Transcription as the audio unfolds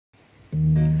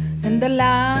എന്തല്ല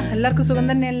എല്ലാവർക്കും സുഖം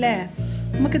തന്നെയല്ലേ?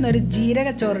 നമുക്കിന്നൊരു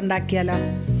ജീരകച്ചോറ് ഉണ്ടാക്കിയാലോ?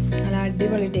 നല്ല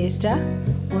അടിപൊളി ടേസ്റ്റാണ്.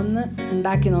 ഒന്ന്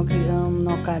ഉണ്ടാക്കി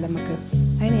നോക്കാമല്ലോ നമുക്ക്.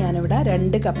 അതിന് ഞാനിവിടെ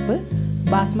 2 കപ്പ്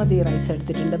ബാസ്മതി റൈസ്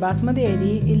എടുത്തിട്ടുണ്ട്. ബാസ്മതി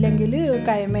അരി ഇല്ലെങ്കിൽ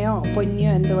കൈമയോ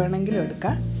പൊന്നിയോ എന്ത് വേണമെങ്കിലും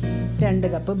എടുക്കാം. 2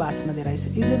 കപ്പ് ബാസ്മതി റൈസ്.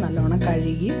 ഇത് നല്ലോണം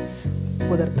കഴുകി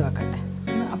കുതിർത്ത് വെക്കട്ടെ.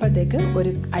 അപ്പോഴത്തേക്ക്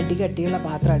ഒരു അടികട്ടിയുള്ള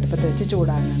പാത്രം അടുപ്പത്ത് വെച്ച്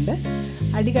ചൂടാകുന്നുണ്ട്.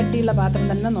 അടികട്ടിയുള്ള പാത്രം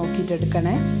തന്നെ നോക്കിയിട്ട്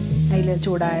എടുക്കണേ. അതിൽ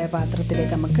ചൂടായ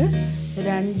പാത്രത്തിലേക്ക് നമുക്ക്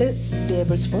 2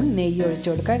 ടേബിൾ സ്പൂൺ നെയ്യ് ഒഴിച്ചു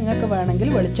കൊടുക്കാം. നിങ്ങൾക്ക് വേണമെങ്കിൽ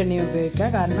വെളിച്ചെണ്ണ ഉപയോഗിക്കുക.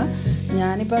 കാരണം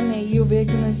ഞാനിപ്പോൾ നെയ്യ്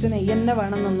ഉപയോഗിക്കുന്നത് വെച്ചിട്ട് നെയ്യ് തന്നെ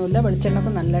വേണമെന്നൊന്നുമില്ല.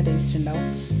 വെളിച്ചെണ്ണക്ക് നല്ല ടേസ്റ്റ് ഉണ്ടാവും.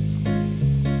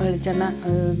 വെളിച്ചെണ്ണ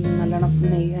നല്ലോണം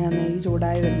നെയ്യ്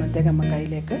ചൂടായി വരുമ്പോഴത്തേക്ക് നമുക്ക്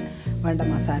അതിലേക്ക് വേണ്ട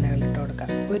മസാലകൾ ഇട്ട് കൊടുക്കാം.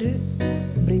 ഒരു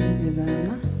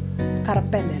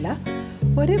കറുപ്പേൻ്റെ ഇല,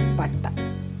 ഒരു പട്ട,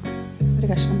 ഒരു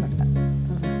കഷ്ണം പട്ട,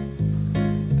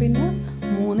 പിന്നെ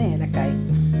 3 ഏലക്കായ്,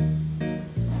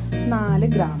 4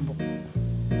 ഗ്രാമ്പു.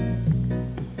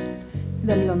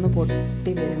 ഇതെല്ലാം ഒന്ന്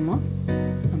പൊട്ടി വരുമ്പോൾ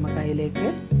നമുക്ക് അതിലേക്ക്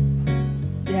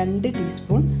 2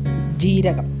 ടീസ്പൂൺ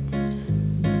ജീരകം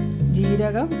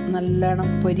നല്ലോണം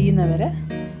പൊരിയുന്നവരെ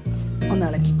ഒന്ന്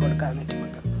ഇളക്കി കൊടുക്കാം. എന്നിട്ട്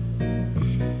നമുക്ക്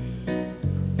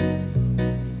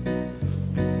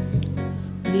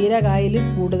ജീരകായിൽ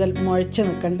കൂടുതൽ മുഴച്ച്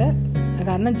നിൽക്കേണ്ട,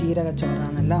 കാരണം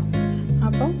ജീരകച്ചോറാണല്ലോ.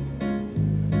 അപ്പം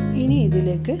ഇനി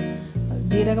ഇതിലേക്ക്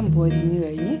ജീരകം പൊരിഞ്ഞു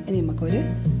കഴിഞ്ഞ് ഇനി നമുക്കൊരു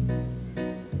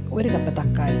കപ്പ്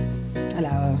തക്കാളി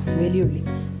വലിയുള്ളി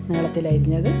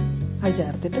നീളത്തിലരിഞ്ഞത് അത്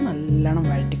ചേർത്തിട്ട് നല്ലോണം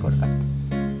വഴറ്റി കൊടുക്കാം.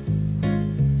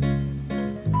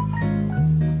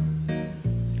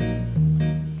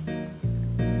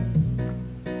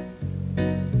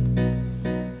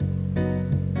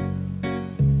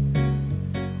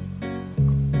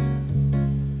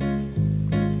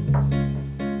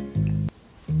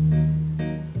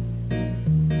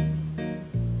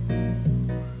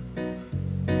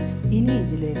 ഇനി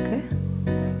ഇതിലേക്ക്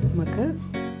നമുക്ക്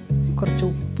കുറച്ച്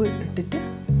ഉപ്പ് ഇട്ടിട്ട്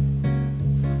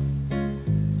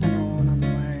നല്ലോണം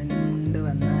വഴണ്ട്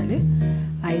വന്നാൽ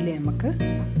അതിൽ നമുക്ക്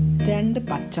 2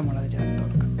 പച്ചമുളക് ചേർത്ത്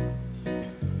കൊടുക്കാം.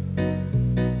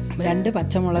 2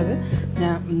 പച്ചമുളക്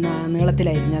ഞാൻ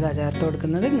നീളത്തിലരിഞ്ഞതാണ് ചേർത്ത്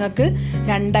കൊടുക്കുന്നത്. നിങ്ങൾക്ക്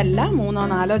 2 അല്ല 3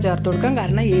 4 ചേർത്ത് കൊടുക്കാം.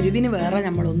 കാരണം എരിവിന് വേറെ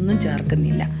നമ്മളൊന്നും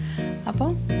ചേർക്കുന്നില്ല. അപ്പോൾ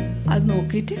അത്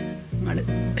നോക്കിയിട്ട് നമ്മൾ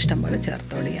ഇഷ്ടം പോലെ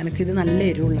ചേർത്തോളി. എനിക്കിത് നല്ല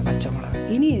എരിവുള്ള പച്ചമുളക്.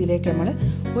 ഇനി ഇതിലേക്ക് നമ്മൾ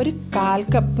ഒരു 1/4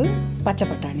 കപ്പ്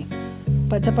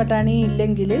പച്ചപ്പട്ടാണി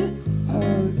ഇല്ലെങ്കിൽ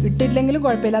ഇട്ടില്ലെങ്കിലും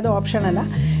കുഴപ്പമില്ല, അത് ഓപ്ഷനല്ല.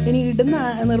 ഇനി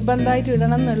നിർബന്ധമായിട്ട്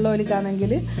ഇടണം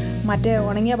എന്നുള്ളവർക്കാണെങ്കിൽ മറ്റേ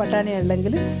ഉണങ്ങിയ പട്ടാണി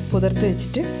ഉണ്ടെങ്കിൽ കുതിർത്ത്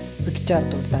വെച്ചിട്ട്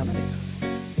ചേർത്ത് കൊടുത്താൽ മതി.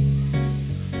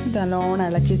 നല്ലോണം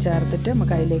ഇളക്കി ചേർത്തിട്ട്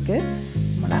നമുക്ക് അതിലേക്ക്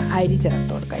നമ്മുടെ അരി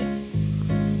ചേർത്ത് കൊടുക്കാം.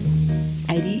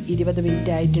 അരി 20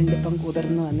 മിനിറ്റ് ആയിട്ടുണ്ട്, ഇപ്പം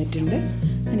കുതിർന്ന് വന്നിട്ടുണ്ട്.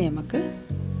 ഇനി നമുക്ക്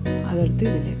അതെടുത്ത്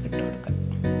ഇതിലേക്ക് ഇട്ട് കൊടുക്കാം.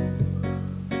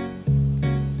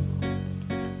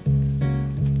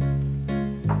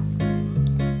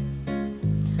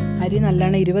 അരി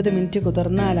നല്ലോണം 20 മിനിറ്റ്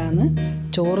കുതിർന്നാലാണ്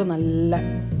ചോറ് നല്ല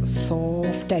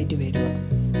സോഫ്റ്റായിട്ട് വരിക.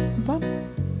 അപ്പം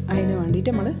അതിന്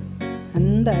വേണ്ടിയിട്ട് നമ്മൾ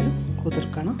എന്തായാലും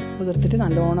കുതിർത്തിട്ട്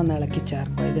നല്ലോണം ഇളക്കി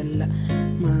ചേർക്കുക. ഇതെല്ലാം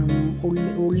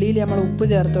ഉള്ളിയിൽ നമ്മൾ ഉപ്പ്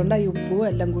ചേർത്തുകൊണ്ട് ഈ ഉപ്പും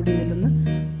എല്ലാം കൂടി ഇതിലൊന്ന്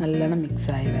നല്ലോണം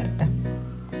മിക്സായി വരട്ടെ.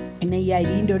 പിന്നെ ഈ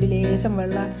അരിൻ്റെ ഒരു ലേശം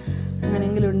വെള്ളം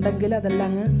അങ്ങനെയെങ്കിലും ഉണ്ടെങ്കിൽ അതെല്ലാം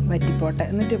അങ്ങ് വറ്റിപ്പോട്ടെ.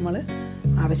 എന്നിട്ട് നമ്മൾ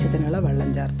ആവശ്യത്തിനുള്ള വെള്ളം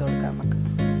ചേർത്ത് കൊടുക്കാം. നമുക്ക്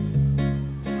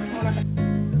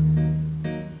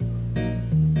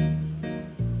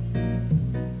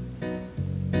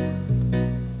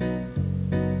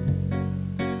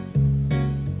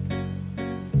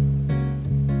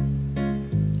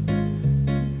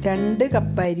രണ്ട്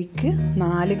കപ്പ് അരിക്ക്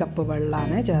 4 കപ്പ്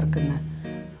വെള്ളമാണ് ചേർക്കുന്നത്.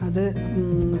 അത്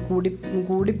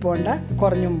കൂടിപ്പോണ്ട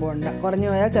കുറഞ്ഞും പോകണ്ട. കുറഞ്ഞു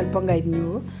പോയാൽ ചിലപ്പം കരിഞ്ഞു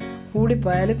പോകും,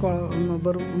 കൂടിപ്പോയാൽ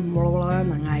വെറും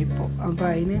നന്നായിപ്പോവും. അപ്പോൾ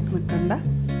അതിന് നിൽക്കണ്ട.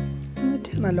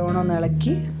 എന്നിട്ട് നല്ലോണം ഒന്ന്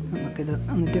ഇളക്കി നമുക്കിത്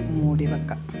എന്നിട്ട് മൂടി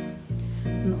വെക്കാം.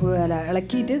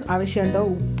 ഇളക്കിയിട്ട് ആവശ്യമുണ്ടോ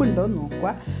ഉപ്പുണ്ടോ നോക്കുക.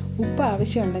 ഉപ്പ്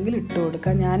ആവശ്യമുണ്ടെങ്കിൽ ഇട്ട്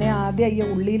കൊടുക്കുക. ഞാൻ ആദ്യം ഈ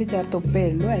ഉള്ളിയിൽ ചേർത്ത് ഉപ്പേ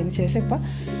ഉള്ളൂ. അതിന് ശേഷം ഇപ്പം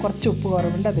കുറച്ച് ഉപ്പ്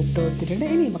കുറവുണ്ട്, അത് ഇട്ട് കൊടുത്തിട്ടുണ്ട്.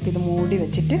 ഇനി നമുക്കിത് മൂടി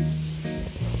വെച്ചിട്ട്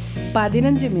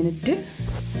 15 minute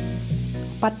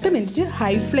 10 minute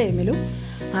high ഫ്ലെയിമിലും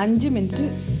 5 minute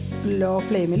low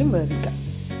ഫ്ലെയിമിലും വേവിക്കാം.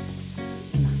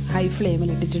 ഹൈ ഫ്ലെയിമിൽ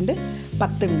ഇട്ടിട്ടുണ്ട്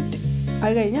 10 മിനിറ്റ്.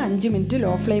 അത് കഴിഞ്ഞ് 5 മിനിറ്റ്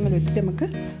ലോ ഫ്ലെയിമിൽ ഇട്ടിട്ട് നമുക്ക്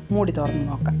മൂടി തുറന്ന്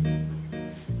നോക്കാം.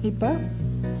 ഇപ്പം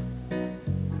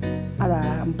അതാ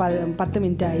 10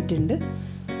 മിനിറ്റ് ആയിട്ടുണ്ട്.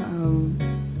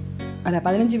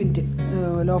 15 മിനിറ്റ്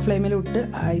ലോ ഫ്ലെയിമിലിട്ട്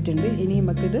ആയിട്ടുണ്ട്. ഇനി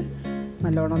നമുക്കിത്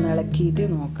നല്ലോണം ഒന്ന് ഇളക്കിയിട്ട്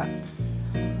നോക്കാം.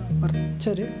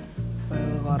 കുറച്ചൊരു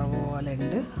കുറവ് പോലെ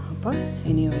ഉണ്ട്. അപ്പം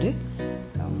ഇനി ഒരു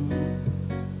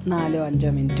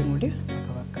 4-5 മിനിറ്റും കൂടി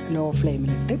നമുക്ക് വെക്കാം. ലോ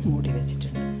ഫ്ലെയിമിലിട്ട് മൂടി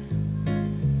വെച്ചിട്ടുണ്ട്.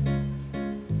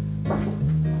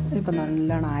 ഇപ്പോൾ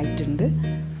നല്ലോണം ആയിട്ടുണ്ട്.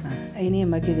 ഇനി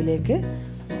നമുക്കിതിലേക്ക്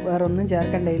വേറൊന്നും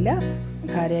ചേർക്കേണ്ടതില്ല.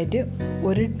 കാര്യമായിട്ട്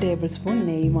 1 ടേബിൾ സ്പൂൺ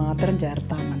നെയ്യ് മാത്രം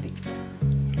ചേർത്താൽ മതി.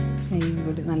 നെയ്യും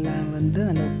കൂടി നല്ല വെന്ത്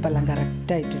നല്ല ഉപ്പെല്ലാം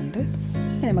കറക്റ്റായിട്ടുണ്ട്.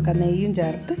 നമുക്ക് ആ നെയ്യും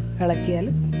ചേർത്ത് ഇളക്കിയാൽ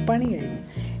പണി കഴിഞ്ഞു.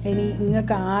 ഇനി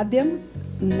നിങ്ങൾക്ക് ആദ്യം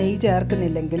നെയ്യ്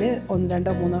ചേർക്കുന്നില്ലെങ്കിൽ 1,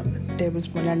 2, 3 ടേബിൾ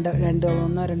സ്പൂൺ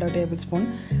 1, 2 ടേബിൾ സ്പൂൺ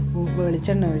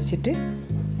വെളിച്ചെണ്ണ ഒഴിച്ചിട്ട്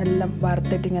എല്ലാം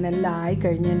വറുത്തിട്ട് ഇങ്ങനെ എല്ലാം ആയി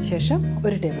കഴിഞ്ഞതിന് ശേഷം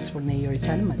 1 ടേബിൾ സ്പൂൺ നെയ്യ്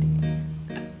ഒഴിച്ചാലും മതി.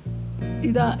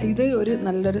 ഇത് ഒരു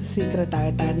നല്ലൊരു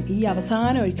സീക്രട്ടാകട്ടെ. ഈ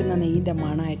അവസാനം ഒഴിക്കുന്ന നെയ്യിൻ്റെ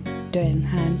മണം ഏറ്റവും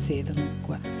എൻഹാൻസ് ചെയ്ത്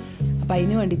നിൽക്കുക. അപ്പോൾ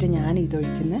അതിന് വേണ്ടിയിട്ട് ഞാൻ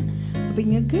ഇതൊഴിക്കുന്നത്. അപ്പോൾ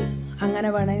നിങ്ങൾക്ക് അങ്ങനെ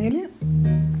വേണമെങ്കിൽ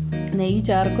നെയ്യ്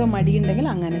ചേർക്കുക മടിയുണ്ടെങ്കിൽ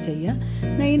അങ്ങനെ ചെയ്യാം.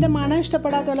 നെയ്യിൻ്റെ മണം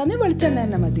ഇഷ്ടപ്പെടാത്ത പോലെ വെളിച്ചെണ്ണ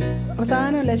തന്നെ മതി.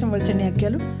 അവസാനം ലേശം വെളിച്ചെണ്ണ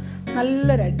ആക്കിയാലും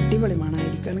നല്ലൊരു അടിപൊളി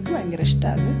മണമായിരിക്കും. എനിക്ക് ഭയങ്കര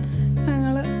ഇഷ്ടമാണ്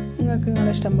അത്. നിങ്ങൾക്ക്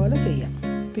നിങ്ങളെ ഇഷ്ടം പോലെ ചെയ്യാം.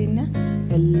 പിന്നെ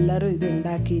എല്ലാവരും ഇത്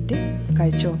ഉണ്ടാക്കിയിട്ട്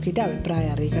കഴിച്ചു നോക്കിയിട്ട്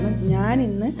അഭിപ്രായം അറിയിക്കണം.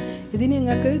 ഞാനിന്ന് ഇതിന്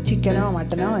നിങ്ങൾക്ക് ചിക്കനോ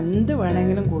മട്ടനോ എന്ത്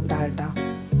വേണമെങ്കിലും കൂട്ടാം കേട്ടോ.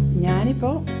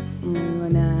 ഞാനിപ്പോൾ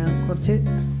പിന്നെ കുറച്ച്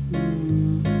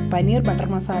പനീർ ബട്ടർ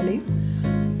മസാലയും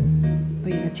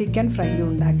പിന്നെ ചിക്കൻ ഫ്രൈയും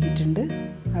ഉണ്ടാക്കിയിട്ടുണ്ട്.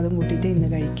 അതും കൂട്ടിയിട്ട് ഇന്ന്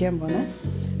കഴിക്കാൻ പോകുന്നത്.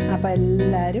 അപ്പോൾ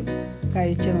എല്ലാവരും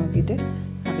കഴിച്ചു നോക്കിയിട്ട്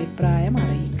അഭിപ്രായം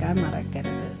അറിയിക്കാൻ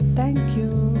മറക്കരുത്. Thank you.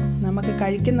 നമുക്ക്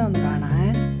കഴിക്കുന്നതൊന്ന് കാണാം.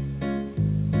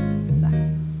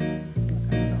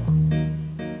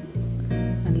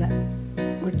 നല്ല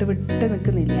വിട്ട്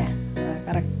നിൽക്കുന്നില്ലേ?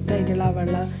 കറക്റ്റായിട്ടുള്ള ആ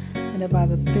വെള്ളം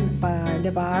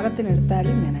അതിൻ്റെ പാകത്തിനെടുത്താൽ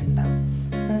ഇങ്ങനെ ഉണ്ടാവും.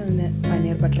 അതിന്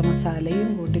പനീർ ബട്ടർ മസാലയും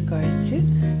കൂട്ടി കുഴച്ച്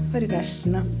ഒരു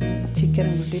കഷ്ണം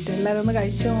ചിക്കനും കൂട്ടിയിട്ട് എല്ലാവരും ഒന്ന്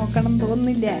കഴിച്ച് നോക്കണം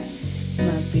തോന്നുന്നില്ലേ?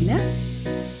 പിന്നെ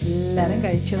എല്ലാവരും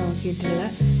കഴിച്ച് നോക്കിയിട്ടുള്ള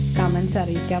കമൻസ്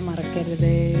അറിയിക്കാൻ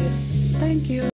മറക്കരുത്. Thank you.